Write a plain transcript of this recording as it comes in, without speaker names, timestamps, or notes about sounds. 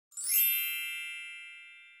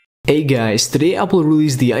Hey guys, today Apple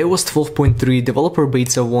released the iOS 12.3 Developer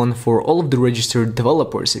Beta 1 for all of the registered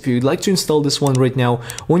developers. If you'd like to install this one right now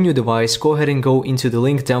on your device, go ahead and go into the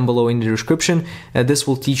link down below in the description. This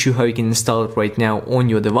will teach you how you can install it right now on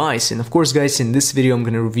your device. And of course guys, in this video I'm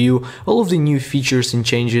going to review all of the new features and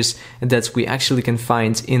changes that we actually can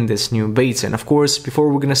find in this new beta. And of course, before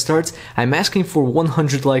we're going to start, I'm asking for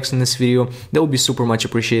 100 likes on this video. That would be super much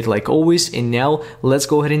appreciated like always. And now let's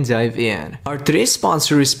go ahead and dive in. Our today's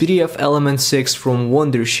sponsor is PDF Elements 6 from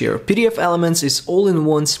Wondershare. PDF Elements is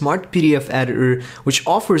all-in-one smart PDF editor which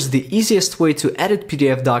offers the easiest way to edit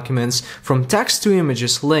PDF documents from text to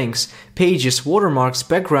images, links, pages, watermarks,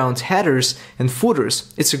 background, headers, and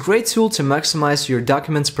footers. It's a great tool to maximize your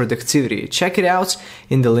document's productivity. Check it out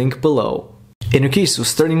in the link below. And okay, so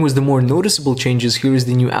starting with the more noticeable changes, here is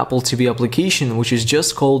the new Apple TV application, which is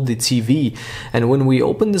just called the TV. And when we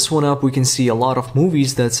open this one up, we can see a lot of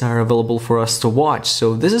movies that are available for us to watch.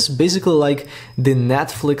 So this is basically like the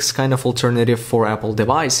Netflix kind of alternative for Apple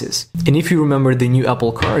devices. And if you remember the new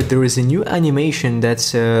Apple Card, there is a new animation that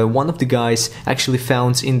one of the guys actually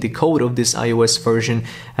found in the code of this iOS version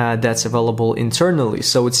that's available internally.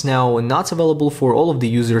 So it's now not available for all of the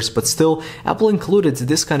users, but still Apple included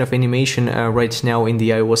this kind of animation right now in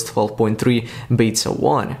the iOS 12.3 Beta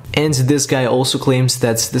 1. And this guy also claims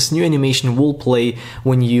that this new animation will play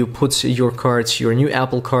when you put your card, your new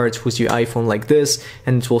Apple Card with your iPhone like this,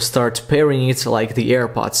 and it will start pairing it like the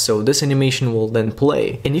AirPods. So this animation will then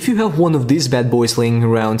play. And if you have one of these bad boys laying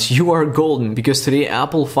around, you are golden, because today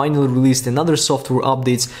Apple finally released another software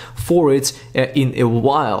updates for it in a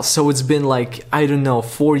while. So it's been like, I don't know,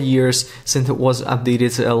 4 years since it was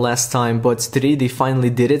updated last time, but today they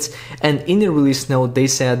finally did it. And in a release note, they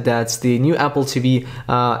said that the new Apple TV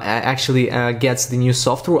actually gets the new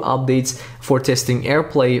software updates for testing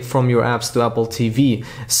AirPlay from your apps to Apple TV.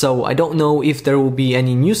 So I don't know if there will be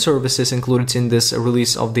any new services included in this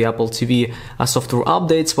release of the Apple TV software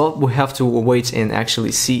updates, but we have to wait and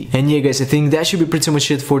actually see. And yeah guys, I think that should be pretty much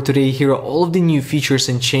it for today. Here are all of the new features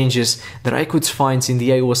and changes that I could find in the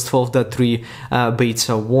iOS 12.3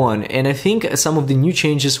 Beta 1. And I think some of the new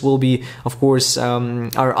changes will be, of course,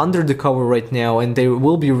 are under the cover right now, and they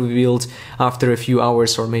will be revealed after a few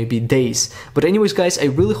hours or maybe days. But anyways guys, I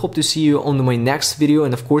really hope to see you on my next video,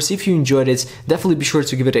 and of course if you enjoyed it, definitely be sure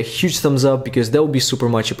to give it a huge thumbs up, because that would be super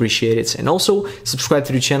much appreciated. And also subscribe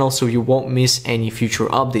to the channel so you won't miss any future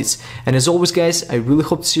updates. And as always guys, I really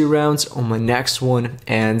hope to see you around on my next one,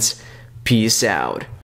 and peace out.